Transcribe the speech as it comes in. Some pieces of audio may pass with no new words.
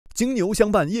京牛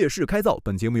相伴，夜市开造。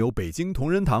本节目由北京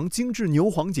同仁堂精致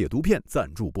牛黄解毒片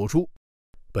赞助播出。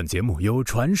本节目由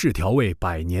传世调味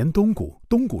百年冬菇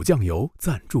酱油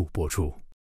赞助播出。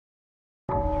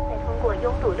正在通过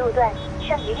拥堵路段，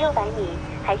剩余600米，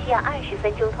还需要20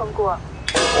分钟通过。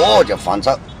哦，就放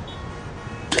早，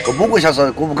过半个小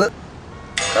时过不去，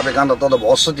该被赶到到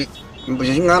没事的，你不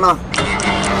心安了。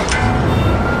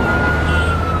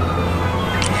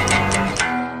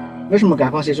为什么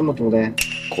干螃蟹这么多呢？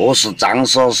这是长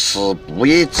沙市不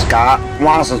夜之家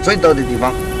网是最多的地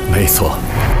方。没错，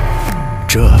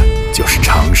这就是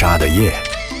长沙的夜。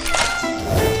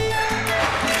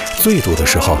最堵的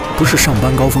时候不是上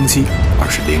班高峰期，而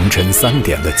是凌晨3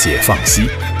点的解放西。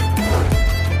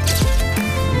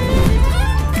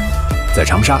在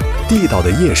长沙，地道的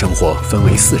夜生活分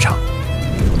为4场：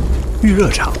预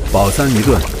热场，饱餐一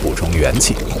顿，补充元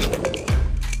气；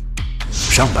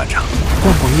上半场，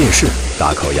逛逛夜市，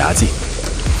打口牙祭；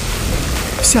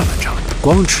下半场，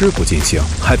光吃不尽兴，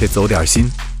还得走点心。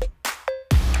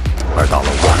而到了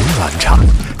晚场，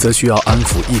则需要安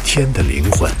抚一天的灵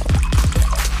魂。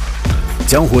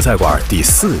江湖菜馆第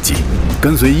4季，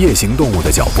跟随夜行动物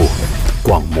的脚步，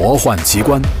逛魔幻奇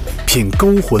观，品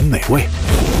勾魂美味。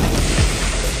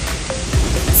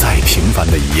再平凡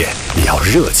的一夜，也要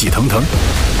热气腾腾。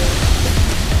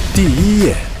第1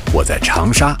夜，我在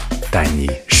长沙带你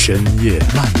深夜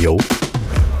漫游。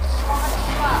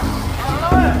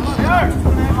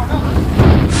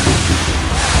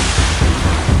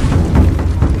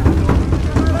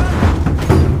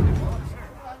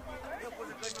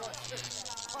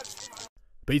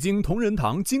北京同仁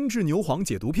堂精致牛黄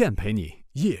解毒片陪你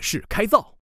夜市开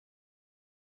造。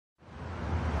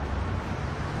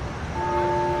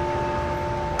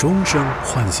钟声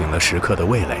唤醒了食客的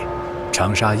味蕾，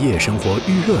长沙夜生活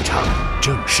预热场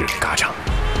正式嘎场。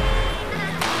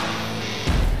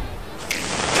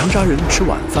长沙人吃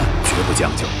晚饭绝不将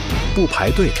就，不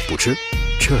排队不吃，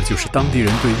这就是当地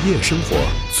人对夜生活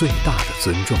最大的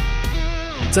尊重。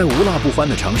在无辣不欢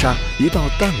的长沙，一道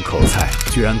淡口菜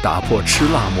居然打破吃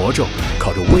辣魔咒，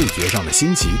靠着味觉上的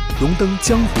新奇，荣登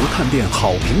江湖探店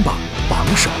好评榜榜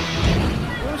首。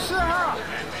50号，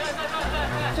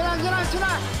进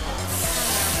来！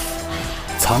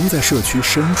藏在社区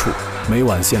深处，每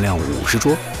晚限量50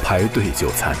桌，排队就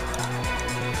餐。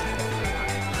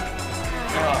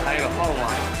还有号吗？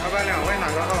老板2位哪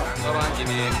个号？老板给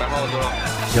你摆好多。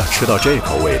要吃到这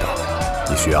口味道，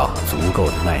你需要足够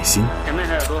的耐心。前面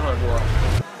还有多少桌？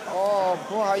哦，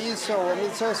不好意思，我们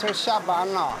这时候下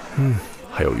班了。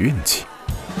还有运气。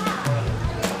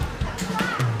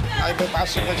拿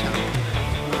180块钱。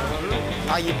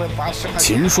拿180块钱。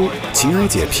秦叔、秦哀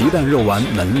姐皮蛋肉丸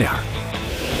门脸儿。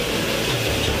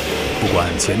不管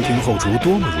前厅后厨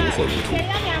多么如火如荼，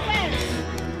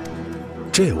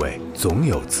这位总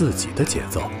有自己的节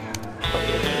奏。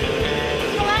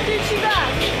我们去吃的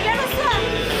别的事。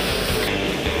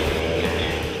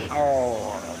哦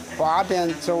，8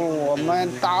点钟我们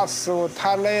大师傅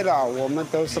太累了，我们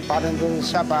都是8点钟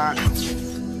下班。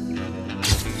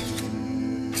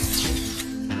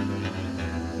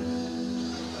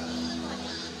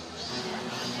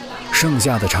盛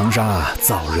夏的长沙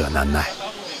燥热难耐。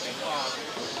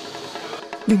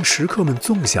令食客们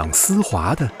纵享丝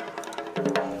滑的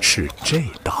是这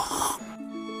道。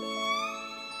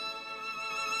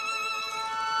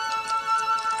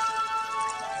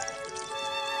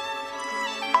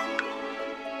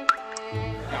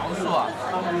描述啊，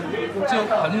就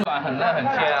很软、很嫩、很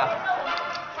甜啊，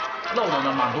肉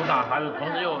的满足感，还是同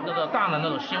时又有那个淡的那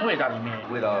种鲜味在里面，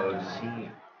味道新颖，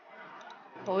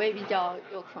口味比较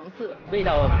有层次，味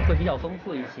道会比较丰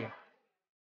富一些。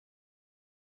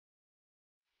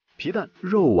皮蛋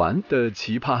肉丸的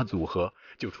奇葩组合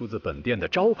就出自本店的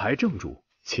招牌正主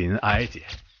秦哀姐。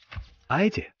哀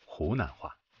姐，湖南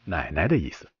话奶奶的意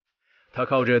思。她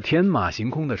靠着天马行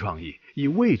空的创意，以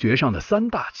味觉上的3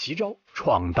大奇招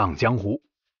闯荡江湖。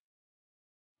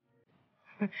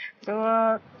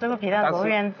这个皮蛋多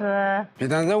原汁，皮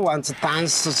蛋肉丸子单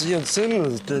是只有这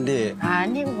么点的啊！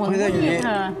你问我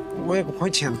我有个块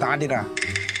钱大的了，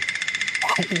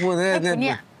我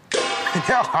那。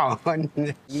好，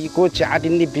一个家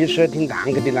庭的必须要听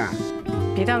蛋个的啦。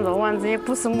皮蛋肉丸子也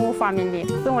不是我发明的，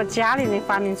是我家里人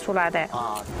发明出来的。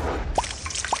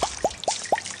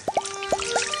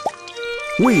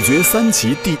味觉3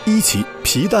奇第1奇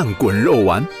皮蛋滚肉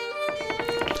丸，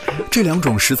这2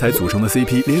种食材组成的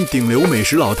CP， 连顶流美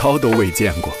食老饕都未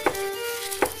见过。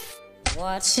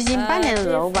7斤半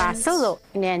的肉吧，瘦肉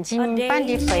，2斤半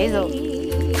的肥肉，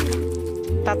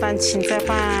打蛋青菜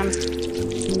饭。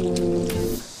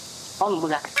放什么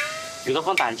噻？有个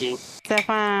放蛋筋，再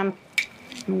放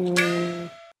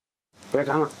不要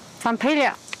干了，放配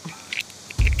料。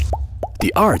第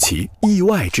2期意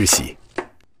外之喜。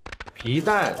皮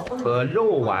蛋和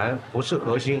肉丸不是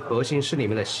核心，核心是里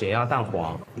面的咸鸭蛋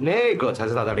黄，那个才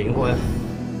是它的灵魂。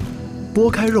剥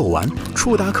开肉丸，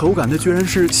触达口感的居然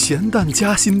是咸蛋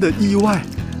夹心的意外、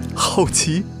好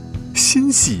奇、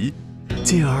欣喜，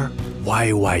进而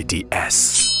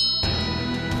YYDS。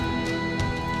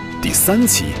第3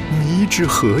期迷之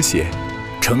和谐，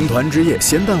成团之夜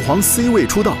咸蛋黄 C 位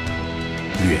出道，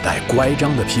略带乖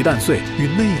张的皮蛋碎与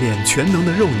内敛全能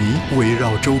的肉泥围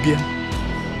绕周边。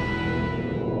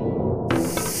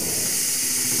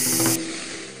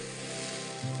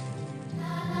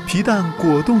皮蛋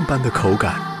果冻般的口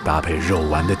感，搭配肉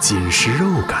丸的紧实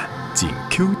肉感，紧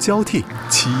Q 交替，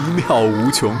奇妙无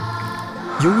穷。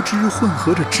油脂混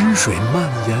合着汁水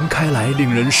蔓延开来，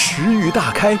令人食欲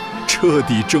大开，彻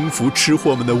底征服吃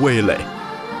货们的味蕾。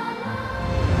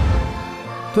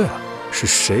对了，是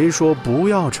谁说不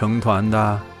要成团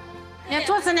的？你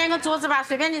桌子2个桌子吧，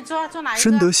随便你坐哪一个。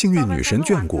深得幸运女神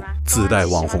眷顾，自带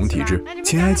网红体质，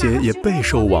秦哀姐也备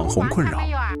受网红困扰。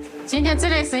今天这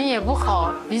类生意也不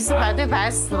好，于是排队排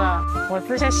死了。我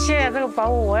只想卸这个包，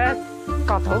我要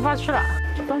搞头发去了，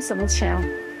赚什么钱？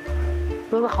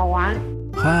都是好玩。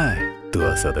嗨，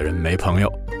嘚瑟的人没朋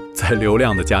友。在流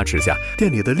量的加持下，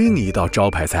店里的另一道招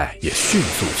牌菜也迅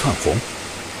速窜红。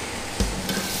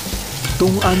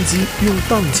东安鸡用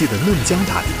当季的嫩姜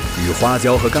打底，与花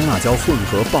椒和干辣椒混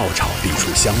合爆炒，逼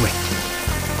出香味。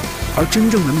而真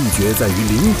正的秘诀在于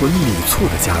灵魂米醋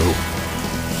的加入，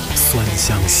酸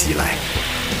香袭来。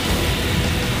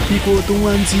一锅东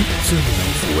安鸡最能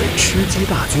抚慰吃鸡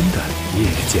大军的夜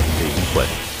间灵魂。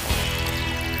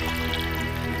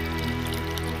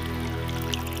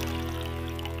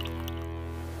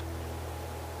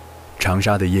长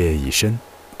沙的夜已深，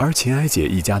而秦哀姐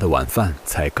一家的晚饭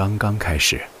才刚刚开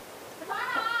始。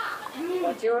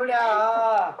酒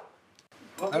了，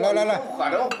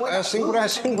来，辛苦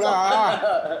了啊，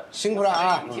辛苦了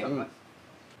啊！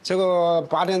这个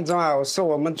8点钟啊，是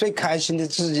我们最开心的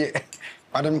季节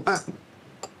，8点半。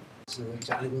是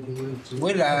家里的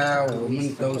未来我们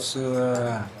都是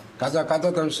嘎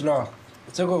着东西了，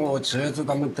这个我侄子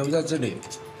他们都在这里，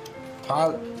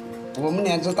我们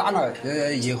年纪大了，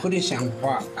以后的想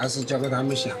法还是交给他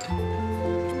们想。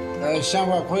想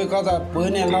法可以搞到100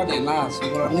年老店啦，是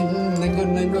不？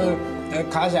能够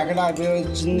开下去了，比如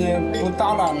今年不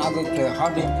到了，那是最好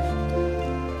的。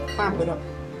换回了，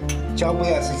交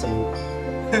杯还是怎么？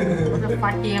我都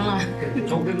发癫了。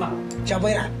交杯嘛，交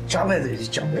杯了，交杯就是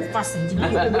交杯。发神经病。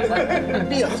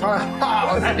你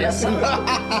好的是。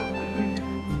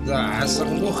这还是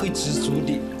我很记住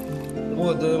的。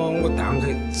我当时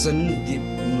真的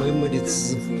美美的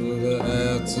支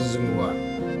持我。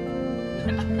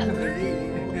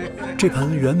这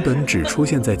盘原本只出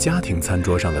现在家庭餐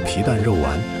桌上的皮蛋肉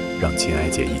丸，让秦哀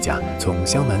姐一家从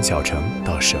湘南小城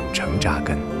到省城扎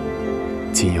根，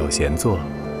亲友闲坐，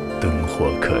灯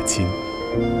火可亲。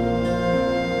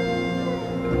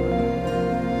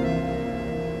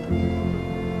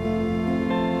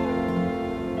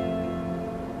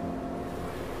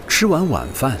吃完晚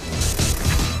饭，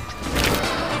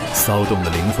骚动的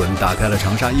灵魂打开了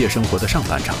长沙夜生活的上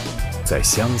半场，在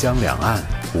湘江两岸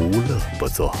无乐不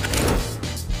作。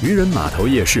渔人码头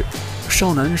夜市，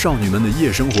少男少女们的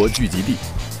夜生活聚集地，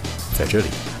在这里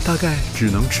大概只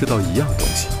能吃到一样东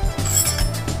西：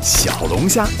小龙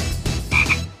虾。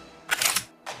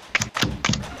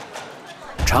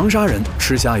长沙人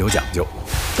吃虾有讲究，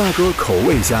大哥口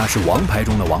味虾是王牌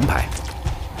中的王牌，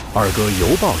二哥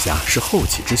油爆虾是后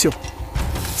起之秀，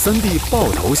三弟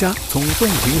爆头虾从洞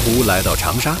庭湖来到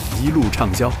长沙，一路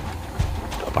畅销。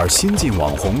而新晋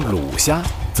网红卤虾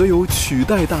则有取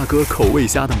代大哥口味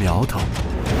虾的苗头。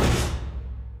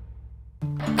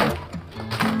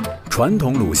传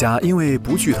统卤虾因为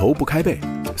不去头不开背，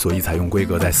所以采用规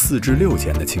格在4至6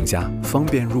钱的青虾，方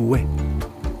便入味。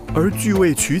而聚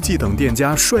味曲记等店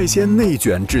家率先内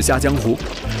卷制虾江湖，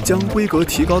将规格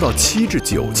提高到7至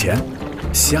9钱。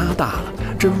虾大了，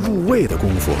这入味的功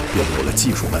夫便有了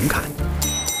技术门槛。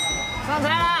上菜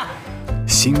了。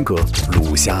新哥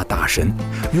卤虾大神，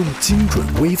用精准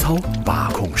微操把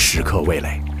控食客味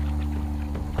蕾。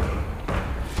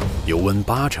油温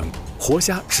8成，活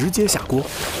虾直接下锅，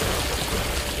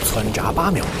汆炸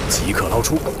8秒即可捞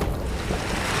出。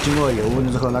经过油温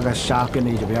之后，那个虾变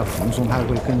得就比较蓬松，它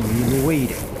会更容易入味一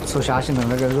点。吃虾性的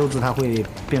那个肉质它会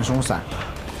变松散。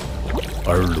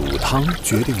而卤汤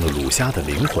决定了卤虾的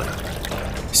灵魂，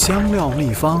香料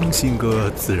秘方新哥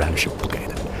自然是不给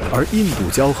的，而印度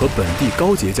椒和本地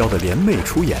高结椒的联袂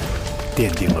出演，奠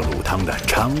定了卤汤的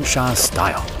长沙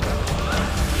style。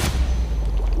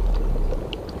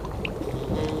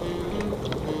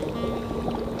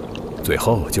最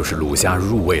后就是卤虾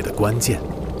入味的关键。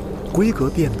规格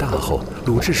变大后，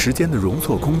卤制时间的容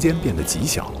错空间变得极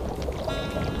小。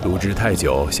卤制太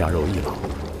久，虾肉易老；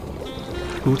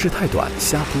卤制太短，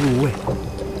虾不入味。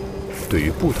对于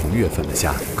不同月份的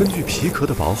虾，根据皮壳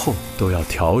的薄厚，都要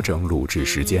调整卤制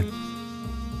时间。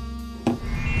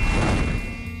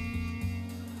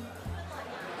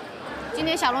今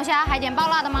天小龙虾还点爆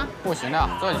辣的吗？不行的，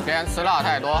这几天吃辣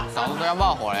太多，嗓子都要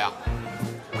冒火了呀。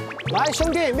来，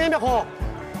兄弟，灭灭火！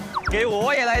给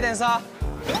我也来一点沙。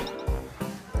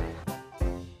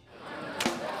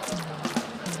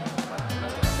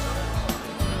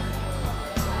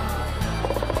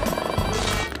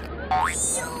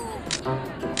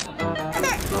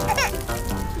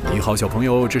你好，小朋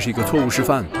友，这是一个错误示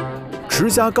范。吃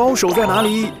虾高手在哪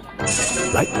里？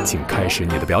来，请开始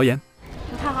你的表演。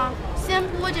你看哈，先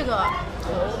剥这个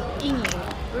头一拧，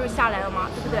不是下来了吗？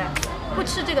对不对？不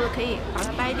吃这个的可以把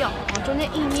它掰掉，往中间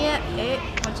一捏，哎，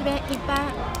往这边一掰，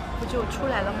不就出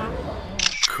来了吗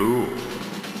 ？Cool。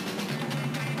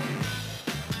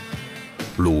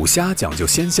卤虾讲究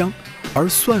鲜香，而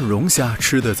蒜蓉虾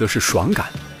吃的则是爽感。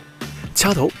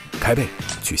掐头、开背、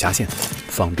取虾线，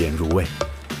方便入味。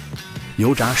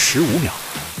油炸15秒，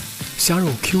虾肉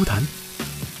Q 弹。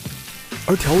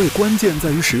而调味关键在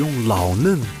于使用老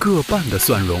嫩各半的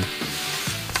蒜蓉，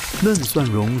嫩蒜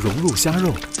蓉融入虾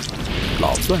肉，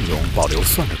老蒜蓉保留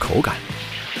蒜的口感。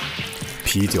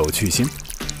啤酒去腥，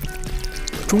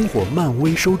中火慢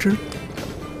煨收汁。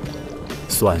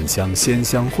蒜香鲜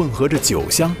香混合着酒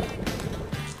香，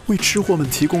为吃货们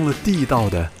提供了地道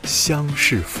的湘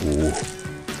式服务。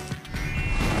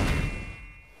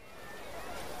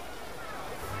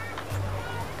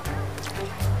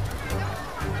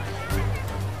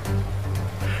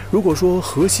如果说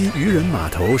河西渔人码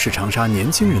头是长沙年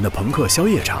轻人的朋克宵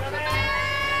夜场，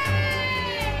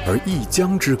而一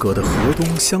江之隔的河东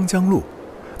湘江路，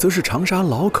则是长沙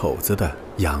老口子的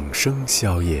养生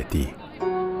宵夜地。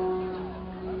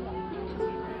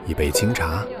一杯清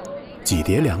茶，几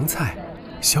碟凉菜，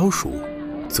消暑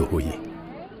足矣。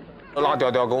辣条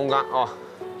条跟我讲啊，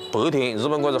白天日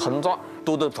本鬼子轰炸，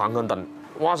躲得防空洞；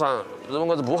晚上日本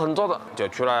鬼子不轰炸的，就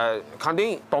出来看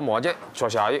电影、打麻将、吃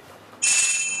宵夜。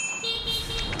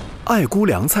爱姑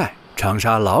凉菜，长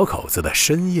沙老口子的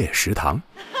深夜食堂。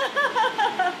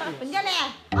文家嘞，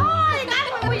哦，你男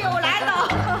朋友又来了，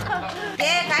这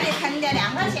看你坑点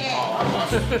2块钱。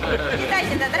你在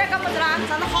现在在这干么子啦？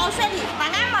长得好帅的，打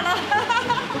俺嘛了。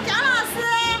姜老师，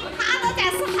他都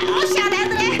在是好小男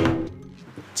子嘞。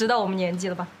知道我们年纪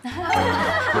了吧？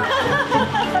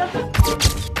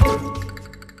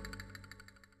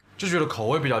就觉得口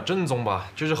味比较正宗吧，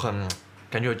就是很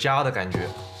感觉有家的感觉。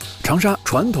长沙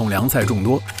传统凉菜众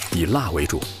多，以辣为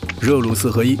主，热卤4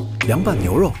合1、凉拌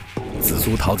牛肉、紫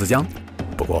苏桃子姜。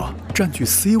不过占据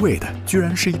C 位的居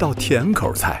然是一道甜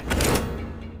口菜，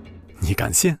你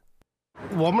敢信？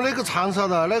我们那个长沙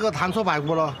的那个糖醋排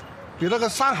骨了，比那个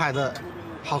上海的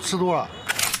好吃多了。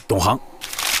懂行，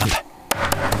安排。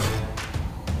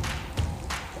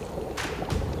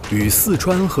与四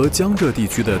川和江浙地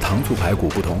区的糖醋排骨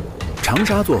不同，长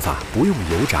沙做法不用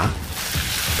油炸，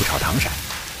不炒糖色。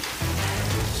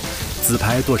紫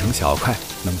排剁成小块，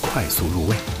能快速入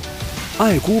味。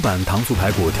爱姑版糖醋排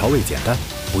骨调味简单，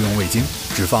不用味精，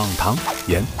只放糖、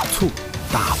盐、醋，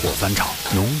大火翻炒，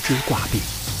浓汁挂壁。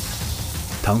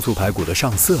糖醋排骨的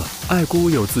上色，爱姑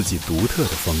有自己独特的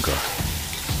风格。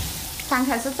刚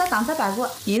开始做糖醋排骨，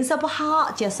颜色不好，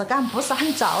就是感不是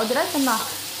很皱的那种了。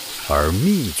而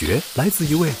秘诀来自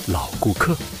一位老顾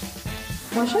客。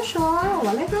我是说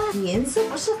我那个颜色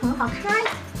不是很好看，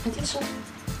他就说。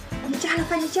你加了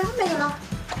番茄酱没有了？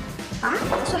啊？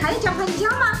我说还要加番茄酱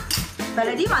吗？本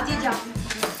来立马就加，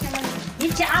你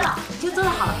加了就做得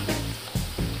好了。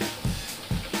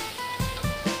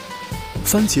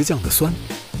番茄酱的酸，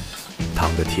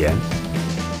糖的甜，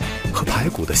和排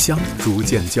骨的香逐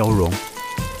渐交融，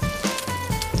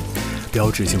标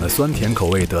志性的酸甜口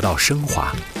味得到升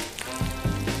华。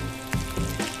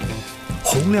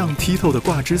红亮剔透的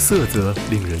挂汁色泽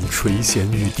令人垂涎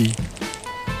欲滴。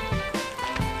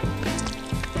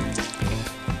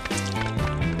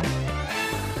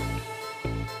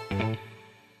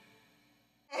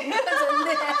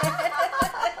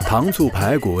糖醋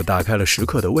排骨打开了食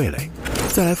客的味蕾，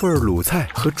再来份卤菜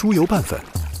和猪油拌粉，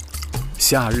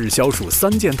夏日消暑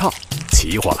3件套，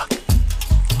齐活了。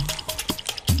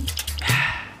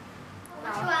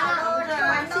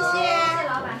谢谢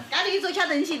老板。这里一桌吃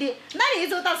东西的，那里一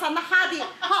桌到上的好的，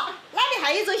好，那里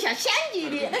还有一桌下香鸡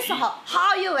的，那时候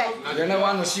好有味。原来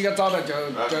晚上洗个澡的就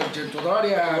坐到那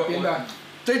里啊边的，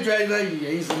最主要的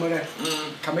原因是什么呢？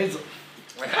看妹子。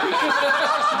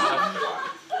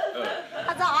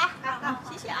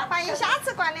欢迎下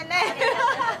次光临嘞，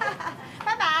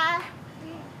拜拜。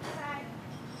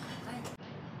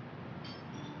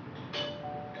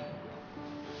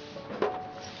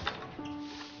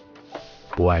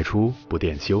不外出，不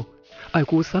店休，爱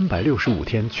姑365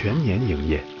天全年营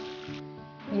业。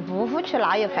你不付出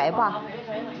哪有回报？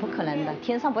不可能的，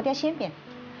天上不掉馅饼，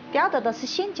掉的都是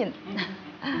现金。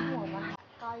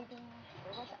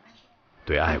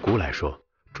对爱姑来说，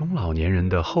中老年人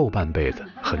的后半辈子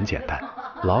很简单，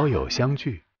老友相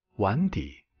聚，碗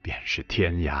底便是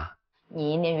天涯。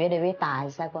年龄越来越大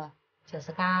噻个，就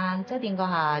是讲这点个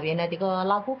哈，原来这个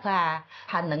老顾客啊，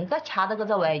还能够吃到这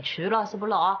个回去了，是不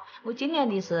咯？我尽量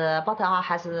的是把它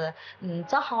还是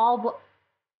做好不。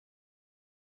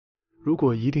如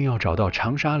果一定要找到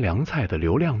长沙凉菜的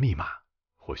流量密码，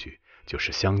或许就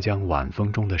是湘江晚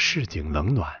风中的市井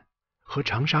冷暖和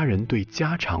长沙人对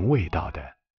家常味道的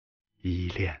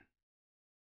依恋。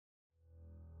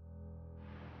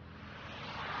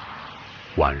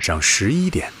晚上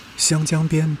11点，湘江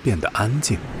边变得安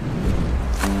静。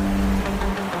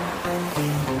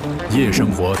夜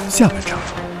生活下半场，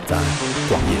咱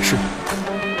逛夜市。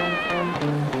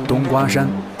冬瓜山，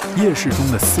夜市中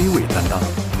的 C 位担当，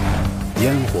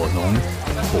烟火浓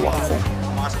不网红。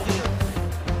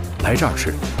来这儿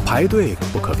吃，排队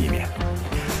不可避免，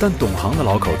但懂行的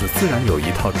老口子自然有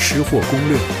一套吃货攻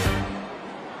略。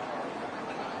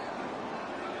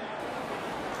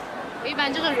我一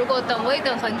般就是如果等位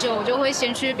等很久，我就会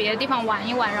先去别的地方玩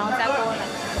一玩，然后再过来。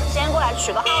先过来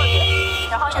取个号子，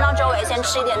然后先到周围先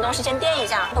吃一点东西，先垫一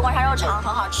下。冬瓜山肉肠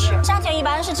很好吃，夏天一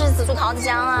般是吃紫苏桃子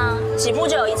酱啊，几步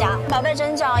就有一家。宝贝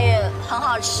蒸饺也很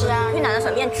好吃啊，越南的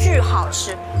粉面巨好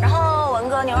吃。然后文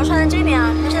哥牛肉串在这边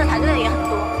啊，但现在排队的也很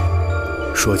多。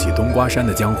说起冬瓜山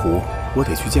的江湖，我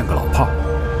得去见个老炮，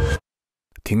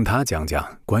听他讲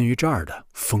讲关于这儿的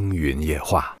风云野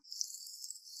话。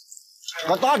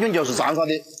那大卷就是长沙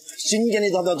的新建的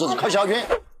这个就是烤小卷。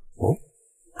哦，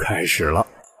开始了。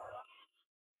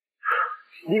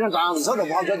你看长沙的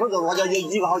花椒，这个花椒有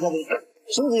一个好吃的，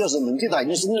甚至有时名气大，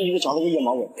你甚至一个吃那个1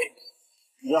毛5。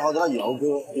有好多游客，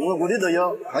因为我的都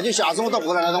有，而且下次我到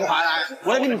湖南来，我还来，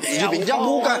我来给你们自己评价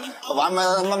不敢，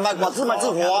买自卖自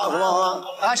货，是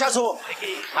吧？啊，小楚，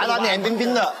还拿凉冰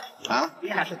冰的啊！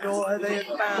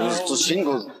你是辛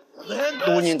苦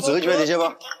多年折出来的，晓得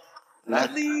不？来，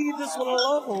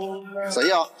谁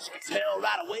呀？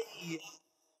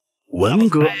文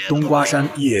哥，冬瓜山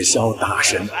夜宵大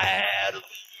神，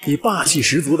以霸气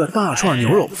十足的大串牛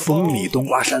肉风靡冬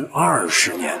瓜山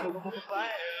20年。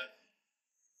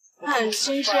很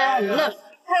新鲜，很嫩，还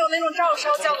有那种照烧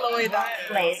酱的味道。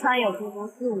每餐有足足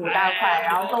4、5大块，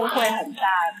然后都会很大，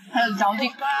很着急。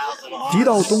提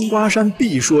到冬瓜山，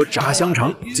必说炸香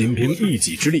肠，仅凭一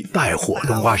己之力带火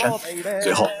冬瓜山。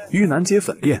随后，豫南街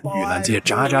粉店、豫南街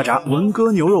炸，文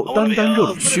哥牛肉担热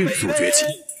卤迅速崛起，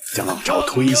将浪潮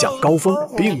推向高峰，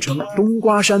并成冬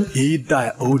瓜山一代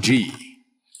OG。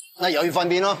那鱿鱼翻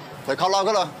边了，会烤哪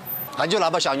个了？那就拿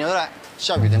把小牛肉来，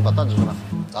下雨天把担子出来，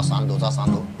炸3度，炸3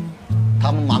度。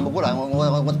他们忙不过来，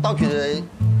我到处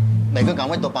每个岗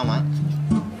位都帮忙。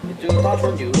这个大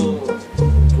串牛肉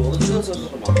做的特色是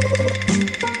什么？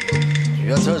主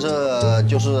要特色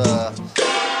就是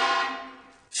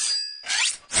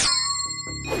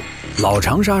老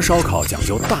长沙烧烤讲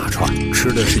究大串，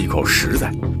吃的是一口实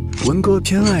在。文哥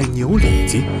偏爱牛里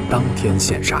脊，当天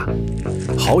现杀，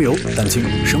蚝油、蛋清、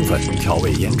生粉调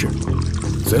味腌制，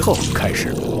随后开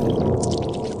始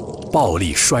暴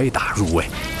力摔打入味。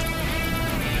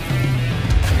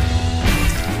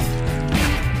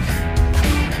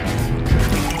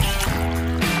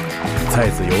菜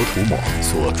籽油涂抹，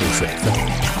锁住水分，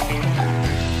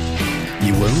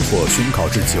以文火熏烤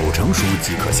至9成熟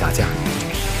即可下架，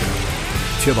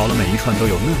确保了每一串都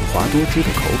有嫩滑多汁的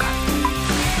口感。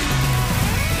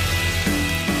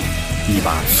一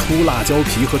把粗辣椒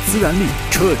皮和孜然粒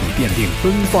彻底奠定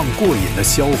奔放过瘾的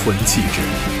销魂气质。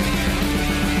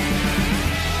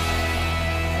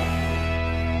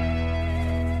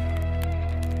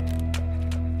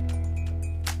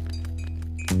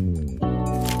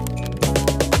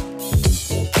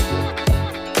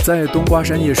在冬瓜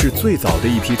山夜市最早的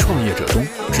一批创业者中，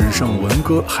只剩文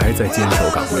哥还在坚守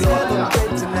岗位。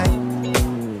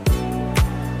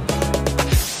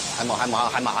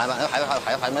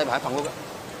还放过个，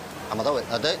还没到位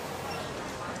啊！对，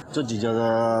这几家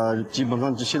的基本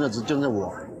上现在就剩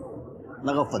我，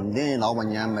那个粉店老板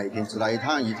娘每天只来一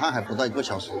趟还不到1个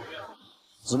小时，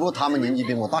只不过他们年纪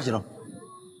比我大些了。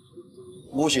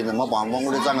我现在没办法，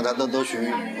我的长辈都熟，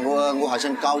我还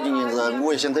想搞点年子，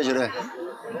我也想退休了，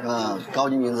搞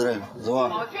点年子了，是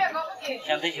吧？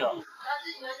想退休？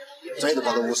最多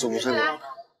搞到55岁了。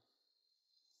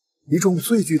一众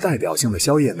最具代表性的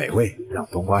宵夜美味，让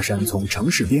冬瓜山从城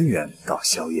市边缘到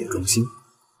宵夜中心。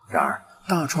然而，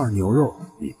大串牛肉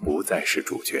已不再是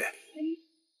主角。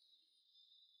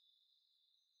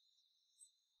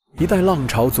一代浪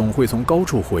潮总会从高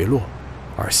处回落，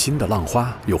而新的浪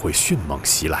花又会迅猛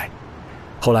袭来。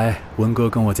后来，文哥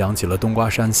跟我讲起了冬瓜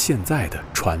山现在的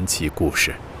传奇故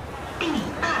事。第25，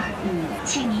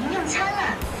请您用餐了。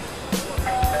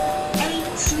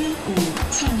A75，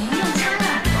请您用餐了。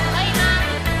可以吗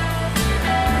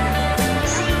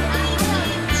？C15，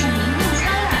请您用餐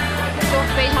了。就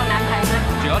非常难排队，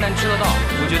只要能吃得到，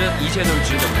我觉得一切都是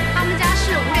值得的。他们家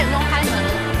是5点钟开门，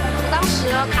我当时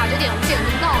卡着点5点钟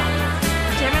到了。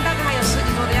前面大概还有10几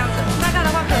桌的样子，大概的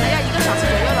话可能要1个小时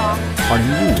左右了哦。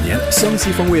2015年，湘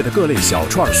西风味的各类小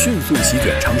串迅速席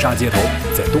卷长沙街头，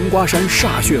在冬瓜山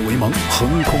歃血为盟，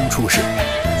横空出世，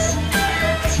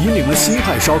引领了新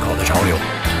派烧烤的潮流。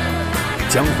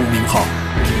江湖名号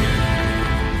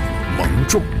蒙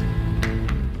众。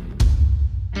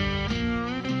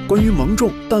关于蒙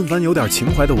众，但凡有点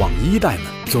情怀的网一代们，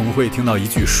总会听到一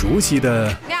句熟悉的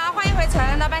“你好，欢迎回城，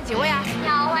老板几位啊？你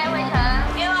好，欢迎回城。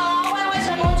你好，欢迎回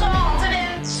城蒙众这边。”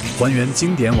还原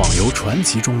经典网游传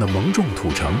奇中的蒙众土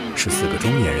城，是4个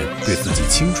中年人对自己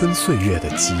青春岁月的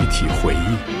集体回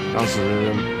忆。当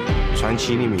时传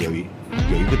奇里面有一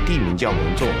个地名叫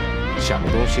蒙众，想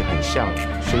的东西很像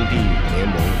兄弟联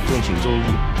盟、重情重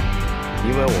义。因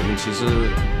为我们其实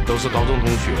都是高中同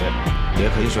学，也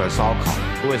很喜欢烧烤，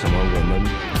为什么我们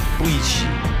不一起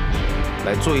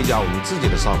来做一家我们自己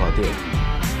的烧烤店？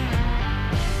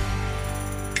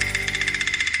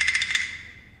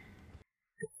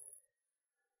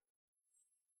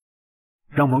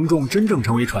让蒙众真正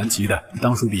成为传奇的，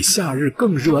当属比夏日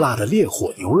更热辣的烈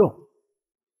火牛肉。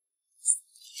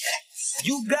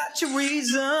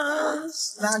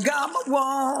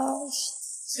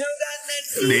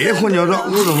烈火牛肉，我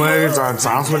认为在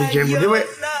长沙的节目地位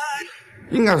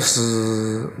应该是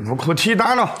无可替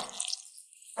代了。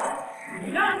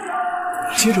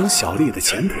切成小粒的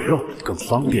前腿肉，更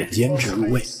方便腌制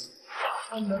入味。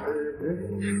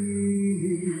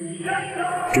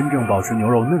真正保持牛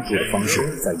肉嫩度的方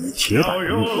式，在于铁板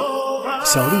入骨，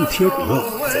小粒贴骨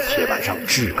肉在铁板上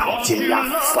炙烤煎压，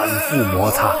反复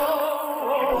摩擦，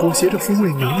裹挟着风味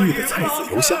浓郁的菜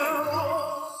籽油香，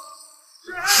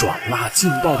爽辣劲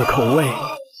爆的口味。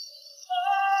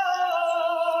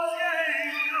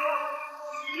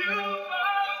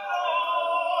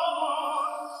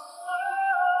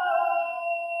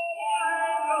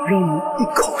让你一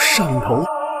口上头。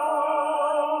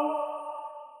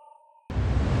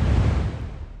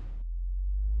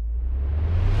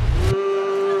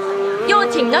又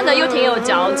挺嫩的，又挺有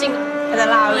嚼劲，它的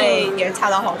辣味也恰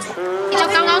到好处，就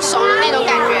刚刚熟的那种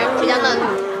感觉，比较嫩。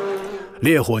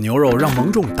烈火牛肉让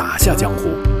蒙众打下江湖，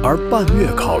而半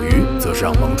月烤鱼则是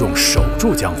让蒙众守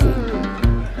住江湖。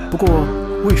不过，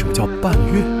为什么叫半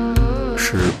月？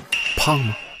是胖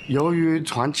吗？由于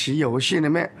传奇游戏里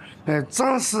面，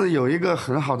战士有一个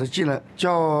很好的技能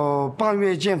叫半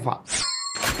月剑法。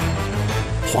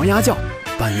黄鸭叫，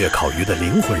半月烤鱼的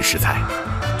灵魂食材。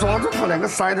抓住它2个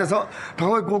腮的时候，它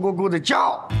会咕咕咕的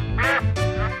叫，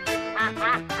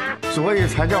所以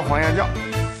才叫黄鸭叫。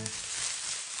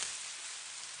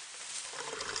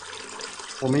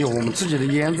我们有我们自己的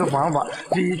腌制方法，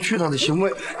第一去它的腥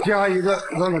味，第二一个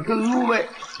让它更入味，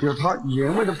有它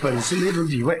原味的本身的一种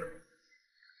底味。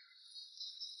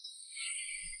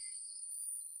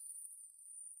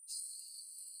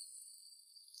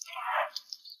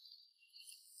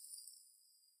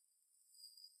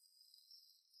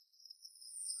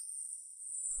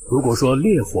如果说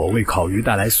烈火为烤鱼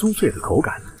带来酥脆的口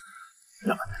感，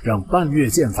那么让半月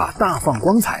剑法大放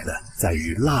光彩的在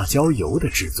于辣椒油的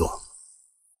制作。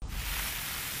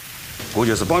这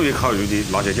就是半月烤鱼的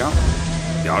辣椒酱，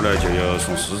要来就要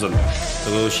送4人，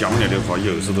这个香料的话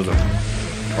60多人，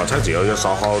把菜之后要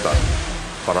烧好的，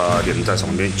把它淋在上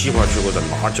面，激发出这个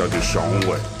辣椒的香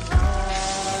味，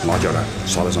辣椒呢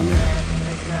撒在上面，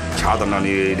恰当了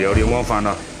你料理晚饭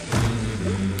了。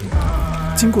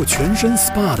经过全身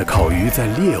SPA 的烤鱼，在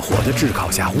烈火的炙烤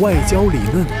下，外焦里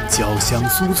嫩，焦香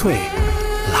酥脆，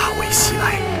辣味袭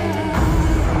来，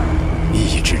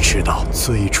一直吃到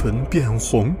嘴唇变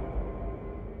红。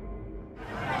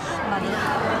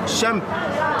像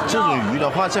这种鱼的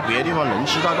话，在别的地方能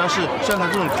吃到，但是像它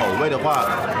这种口味的话，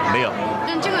没有。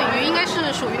但这个鱼应该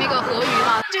是属于那个河鱼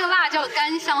吧？这个辣椒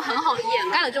干香很好的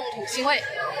掩盖了这种土腥味。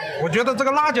我觉得这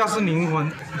个辣椒是灵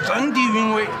魂，真的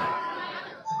韵味。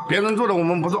别人做的我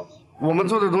们不做，我们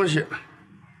做的东西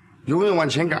永远往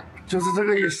前赶，就是这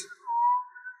个意思。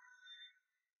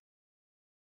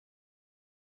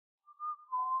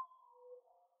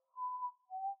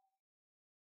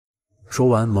说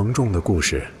完蒙重的故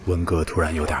事，文哥突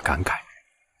然有点感慨。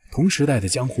同时代的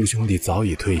江湖兄弟早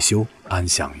已退休，安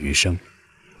享余生，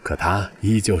可他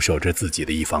依旧守着自己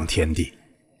的一方天地。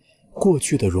过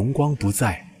去的荣光不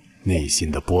在，内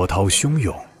心的波涛汹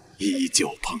涌依旧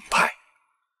澎湃。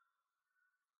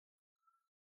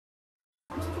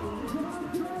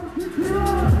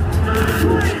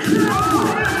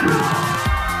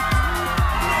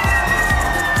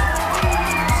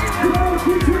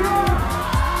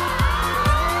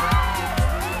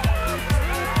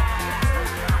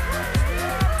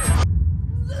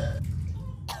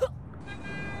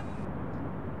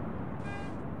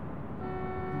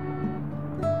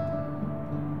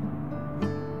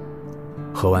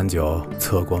喝完酒，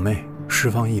测过妹，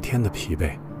释放一天的疲惫，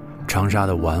长沙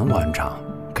的晚晚场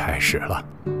开始了。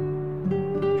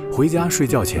回家睡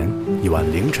觉前，一碗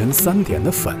凌晨3点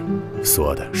的粉，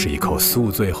嗦的是一口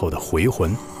宿醉后的回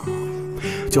魂。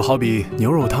就好比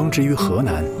牛肉汤之于河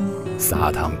南，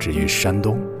撒糖之于山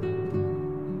东。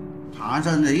长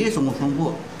沙人的夜生活丰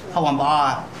富，泡完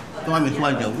吧，在外面喝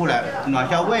完酒过来暖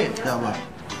下胃，知道吧？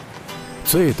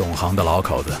最懂行的老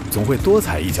口子总会多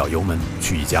踩一脚油门，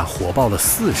去一家火爆了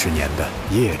40年的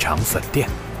夜场粉店。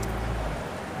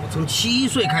我从7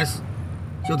岁开始，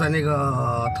就在那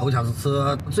个头条子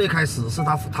吃。最开始是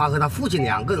他和他父亲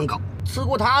2个人搞，吃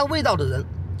过他味道的人，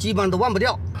基本上都忘不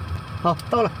掉。好，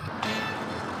到了。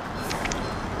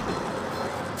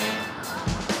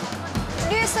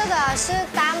绿色的是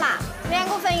大码，2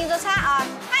个分一个菜啊。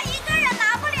他一个人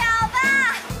拿不了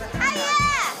吧？阿姨，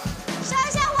消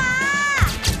消火。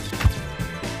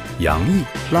杨毅，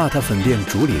辣塔粉店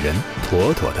主理人，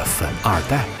妥妥的粉2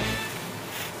代。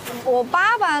我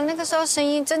爸爸那个时候生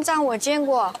意阵仗我见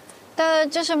过，但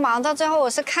就是忙到最后，我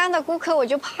是看到顾客我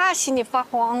就怕，心里发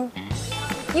慌，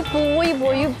一波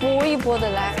一波的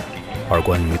来。而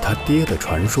关于他爹的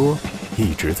传说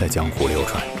一直在江湖流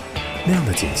传，那样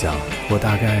的景象我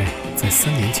大概在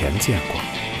3年前见过。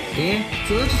哎，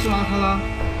这就是邋遢了。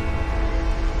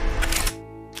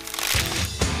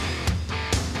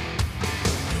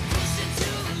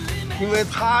因为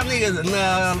他那个人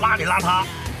呢邋里邋遢，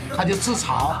他就自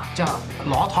嘲叫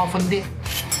邋遢分店。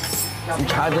你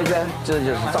看这个，这就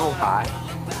是招牌。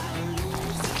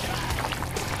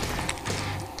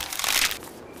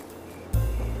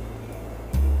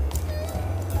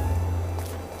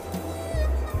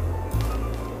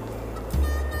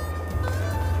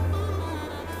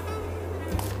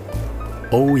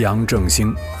欧阳正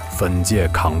兴，粉界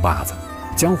扛把子，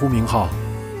江湖名号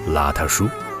邋遢叔。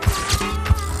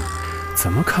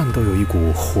怎么看都有一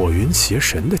股火云邪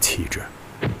神的气质。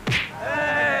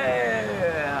哎，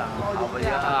好不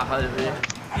呀，好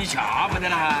不，一掐不得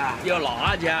了，有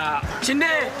辣椒。兄弟，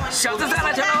小子再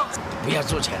来钱喽！不要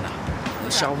做钱了，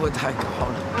消费太高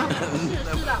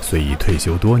了。虽已退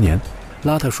休多年，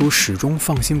邋遢叔始终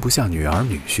放心不下女儿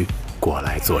女婿过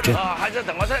来坐镇。还是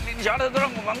等我这，你下来都让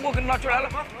我跟他出来了。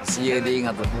是有点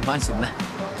伢子不放心了，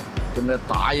跟那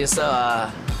大一手啊。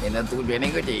现在都变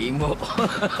那个节目。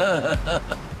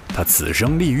他此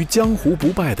生立于江湖不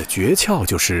败的诀窍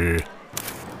就是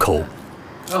抠。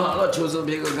那就是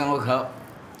别个跟我抠，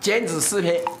煎子4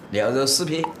片，牛肉4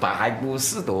片，白海骨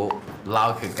4朵，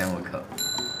脑壳跟我抠，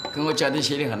跟我教的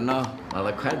写的很咯，拿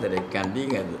了筷子来干的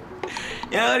伢子。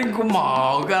呀，你搞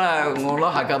毛干了，我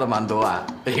那还搞得蛮多啊，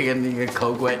那个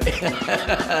抠鬼。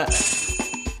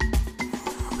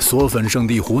嗦粉圣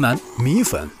地湖南，米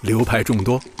粉流派众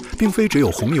多，并非只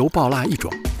有红油爆辣一种。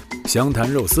湘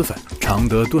潭肉丝粉、常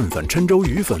德炖粉、郴州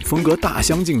鱼粉风格大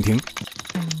相径庭，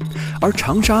而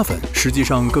长沙粉实际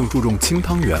上更注重清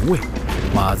汤原味。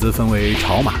码子分为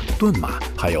炒码、炖码，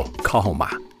还有靠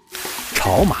码。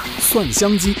炒码蒜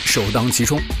香鸡首当其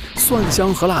冲，蒜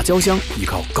香和辣椒香依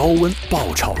靠高温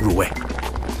爆炒入味。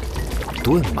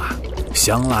炖码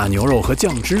香辣牛肉和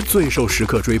酱汁最受食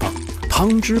客追捧，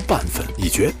汤汁拌粉一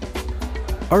绝。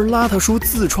而邋遢叔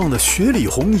自创的雪里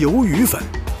红鱿鱼粉，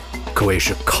可谓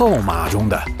是靠码中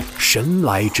的神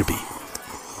来之笔。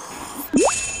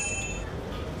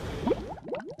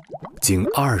经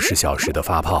20小时的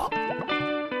发泡，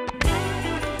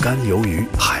干鱿鱼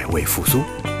海味复苏，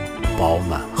饱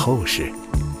满厚实，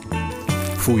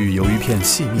赋予鱿鱼片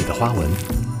细密的花纹，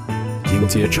迎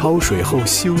接焯水后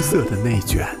羞涩的内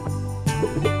卷。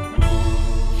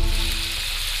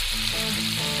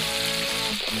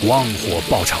旺火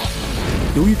爆炒，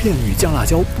鱿鱼片与酱辣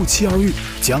椒不期而遇，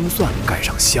姜蒜盖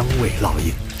上香味烙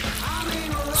印。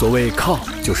所谓靠，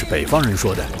就是北方人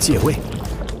说的借味。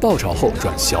爆炒后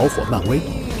转小火慢煨，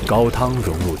高汤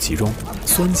融入其中，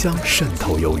酸香渗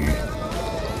透鱿鱼，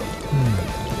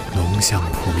浓香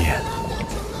扑面。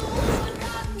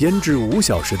腌制5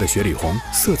小时的雪里红，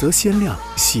色泽鲜亮，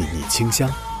细腻清香。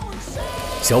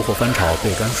小火翻炒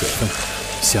焙干水分，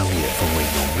香叶风味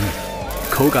浓郁，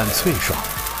口感脆爽，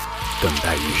等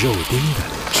待与肉丁的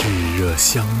炙热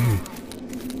相遇。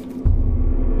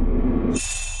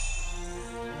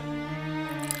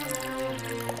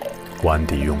碗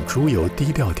底用猪油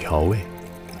低调调味，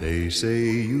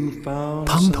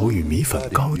汤头与米粉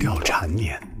高调缠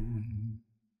绵。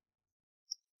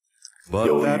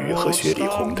鱿鱼和雪里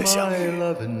红的相遇，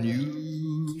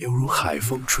犹如海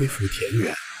风吹拂田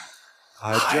园，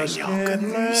海鸟跟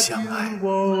鱼相爱，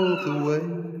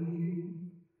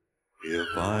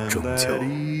终究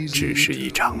只是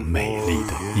一场美丽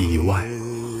的意外。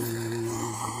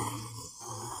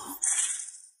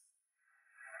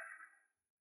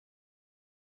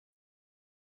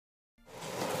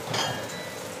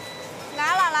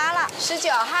来了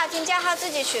，19号金家号自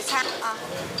己取餐啊。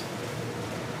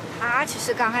他其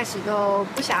实刚开始都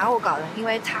不想让我搞的，因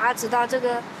为他知道这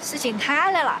个事情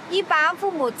太累了。一般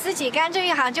父母自己干这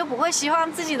一行，就不会希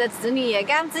望自己的子女也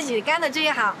干自己干的这一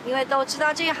行，因为都知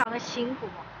道这一行的辛苦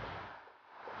嘛。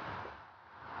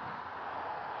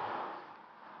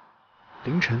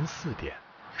凌晨4点，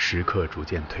时刻逐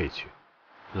渐褪去，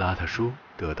邋遢叔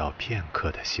得到片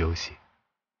刻的休息。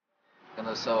跟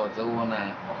他说这我呢，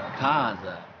看啥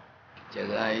子？就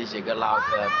跟一些个老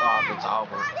客打个招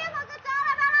呼。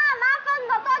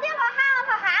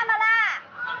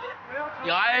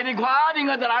呀，你快点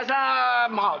啊，在那噻，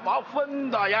毛包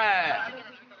粉的耶！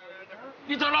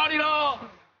你到哪里了？好，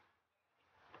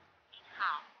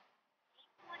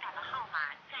拨打的号码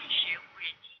暂时无人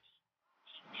接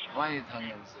听。万一同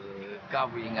样是搞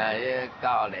不应该也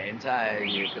搞联彩，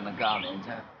有可能搞联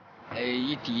彩。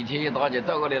一地铁一打就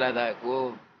走过来了的，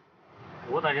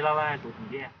我到你老板多听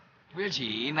点，不要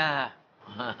钱呐。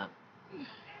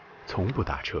从不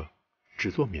打车，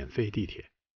只坐免费地铁。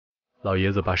老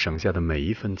爷子把省下的每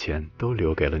一分钱都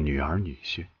留给了女儿女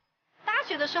婿。大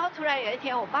学的时候，突然有一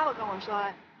天，我爸爸跟我说，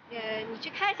你去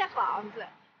看一下房子，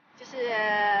就是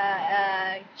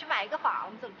去买一个房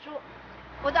子住。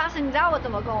我当时你知道我怎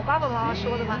么跟我爸爸妈妈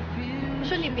说的吗？我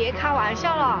说你别开玩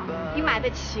笑了，你买得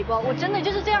起不？我真的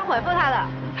就是这样回复他的。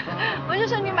我就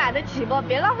说你买得起不？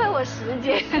别浪费我时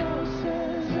间。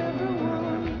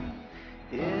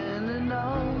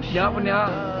聊不聊？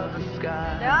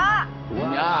聊啊。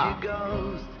聊，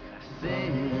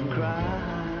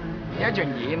要就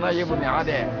你了也不聊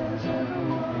的。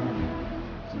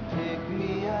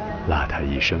邋遢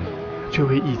一生，却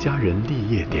为一家人立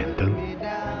业点灯，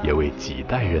也为几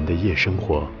代人的夜生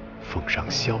活奉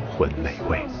上销魂美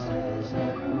味。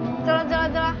走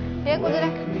了，别顾着了。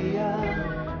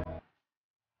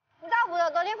你到屋头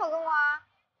多电话给我啊。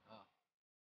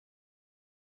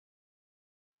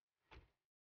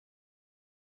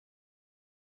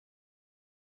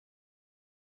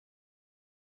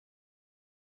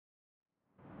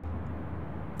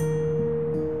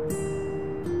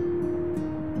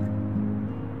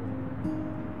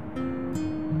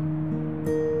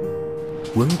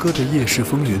文哥的夜市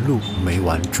风云录每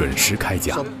晚准时开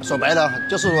讲。说白了，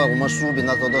就是我们薯饼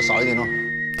都少一点了。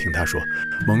听他说，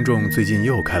蒙仲最近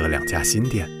又开了2家新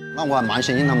店。那我还蛮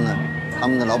相信他们的，他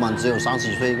们的老板只有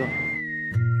30岁一个。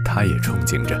他也憧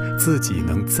憬着自己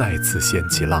能再次掀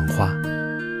起浪花。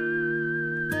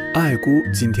爱姑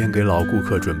今天给老顾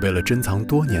客准备了珍藏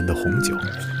多年的红酒。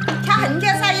他横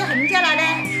家噻，也横家来的。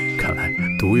看来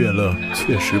独乐乐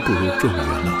确实不如众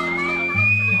乐乐。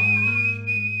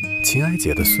秦哀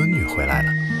姐的孙女回来了，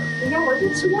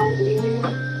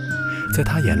在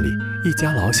她眼里，一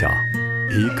家老小，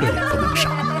一个也不能少。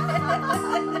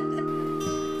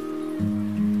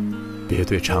别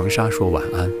对长沙说晚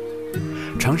安，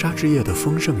长沙之夜的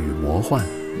丰盛与魔幻，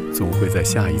总会在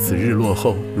下一次日落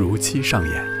后如期上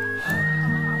演。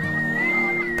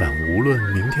但无论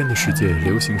明天的世界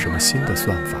流行什么新的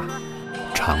算法，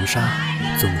长沙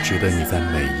总值得你在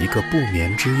每一个不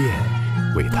眠之夜，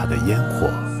为它的烟火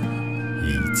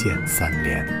一键3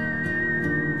连。